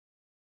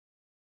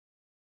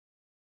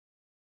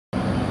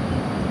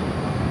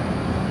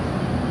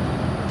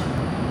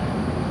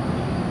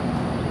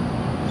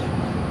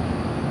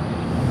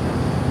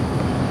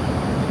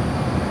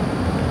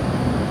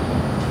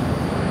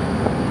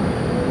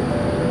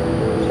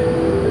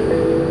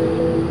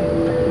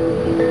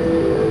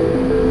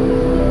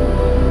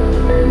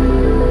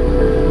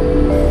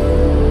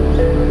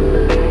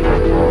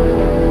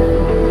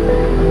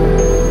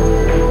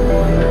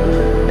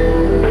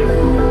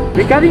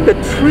Regarding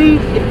the three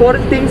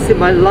important things in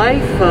my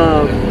life,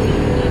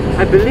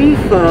 I believe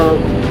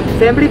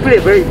family play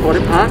a very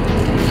important part,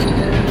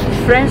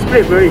 friends play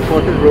a very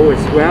important role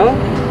as well,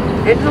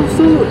 and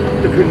also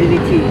the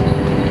community.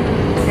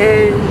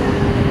 And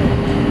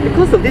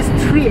because of these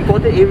three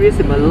important areas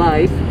in my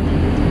life,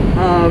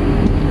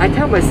 I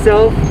tell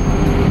myself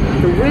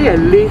the way I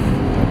live,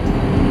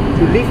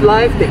 to live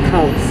life that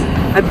counts.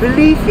 I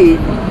believe in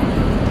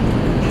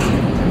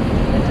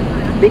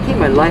making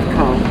my life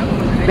count,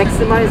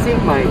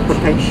 maximizing my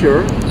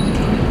potential,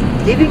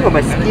 giving of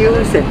my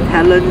skills and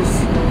talents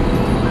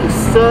to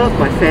serve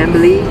my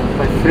family,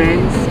 my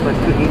friends, my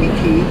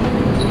community,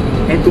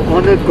 and to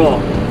honor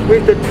God.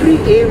 With the three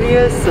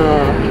areas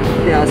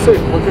that are so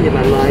important in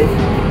my life,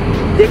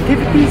 the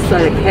activities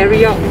I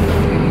carry out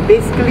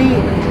basically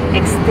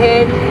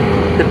extend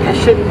the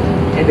passion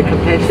and the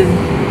compassion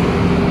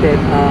that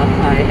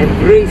I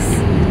embrace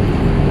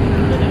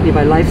in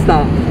my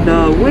lifestyle.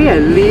 The way I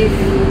live,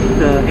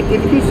 the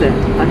activities that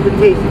I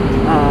undertake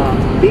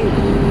are being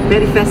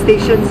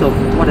manifestations of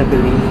what I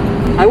believe.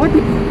 I want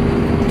to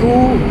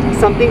do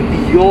something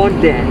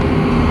beyond that.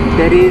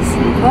 That is,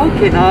 how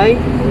can I,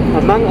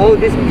 among all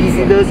this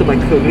busyness of my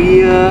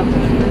career,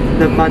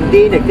 the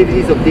mundane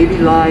activities of daily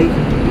life,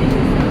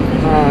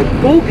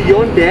 go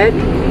beyond that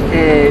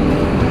and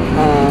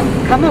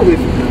come up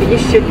with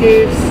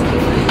initiatives,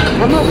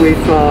 come up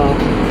with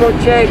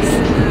projects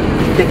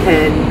that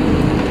can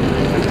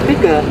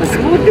make a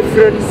small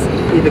difference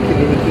in the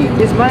community.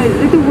 It's my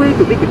little way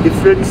to make a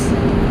difference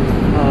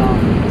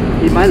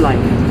in my life.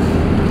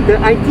 The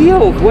idea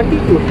of wanting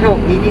to help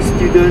needy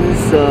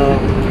students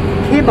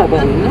came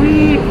about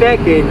way back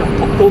in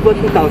October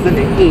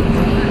 2008,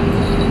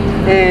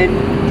 and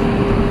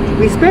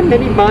we spent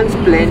many months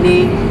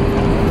planning.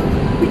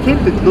 We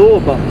came to know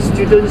about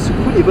students who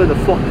couldn't even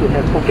afford to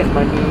have pocket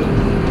money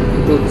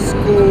to go to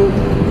school.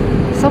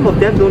 Some of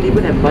them don't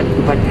even have money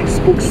to buy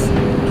textbooks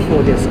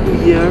for their school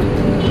year.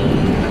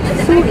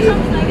 So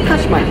it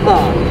touched my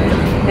heart,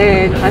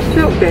 and I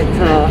felt that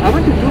I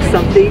want to do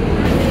something.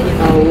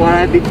 While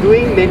I've been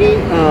doing many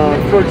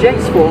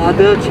projects for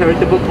other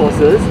charitable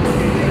causes,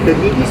 the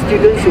needy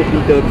students will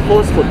be the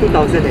cause for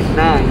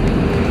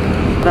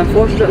 2009. But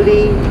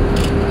unfortunately,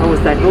 I was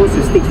diagnosed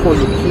with stage 4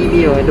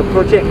 leukemia, and the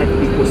project had to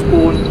be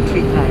postponed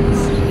 3 times.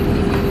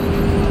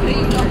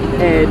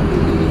 And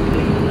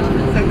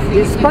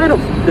in spite of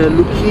the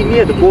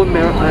leukemia, the bone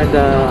marrow, and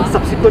the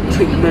subsequent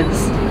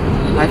treatments,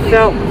 I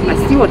felt I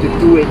still want to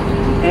do it,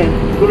 and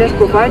it has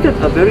provided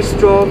a very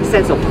strong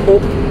sense of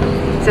hope,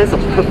 sense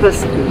of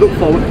purpose to look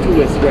forward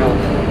to as well.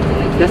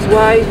 That's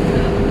why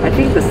I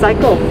think the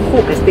cycle of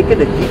hope has taken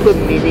a deeper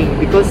meaning,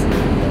 because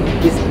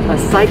it's a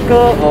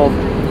cycle of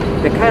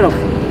the kind of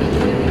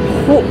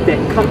hope that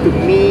come to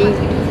me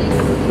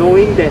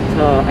knowing that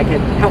I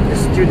can help the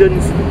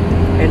students,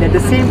 and at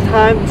the same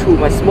time through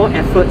my small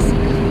efforts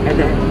and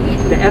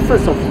the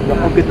efforts of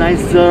the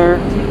organizer,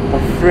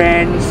 of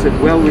friends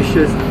and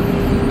well-wishers,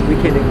 we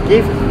can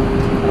give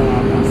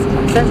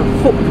a sense of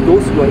hope to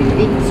those who are in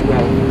need as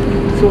well.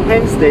 So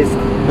hence there's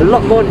a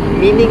lot more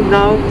meaning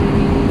now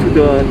to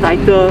the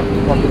title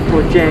of the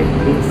project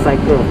being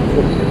Cycle of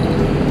Hope.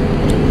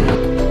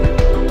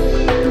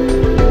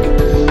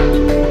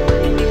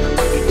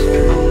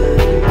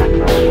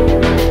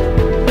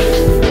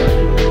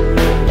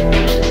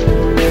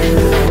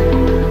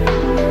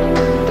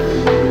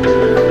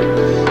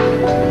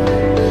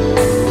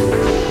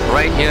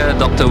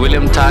 Dr.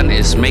 William Tan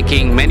is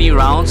making many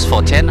rounds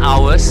for 10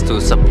 hours to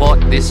support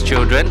these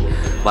children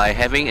by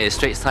having a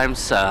Straits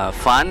Times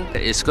fund.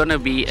 It's going to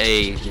be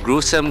a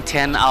gruesome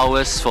 10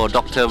 hours for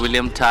Dr.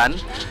 William Tan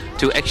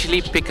to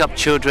actually pick up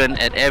children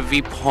at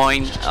every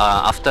point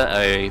after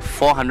a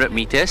 400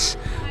 meters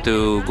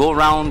to go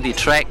around the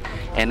track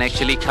and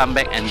actually come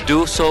back and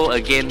do so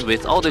again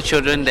with all the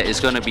children that is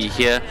going to be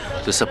here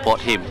to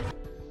support him.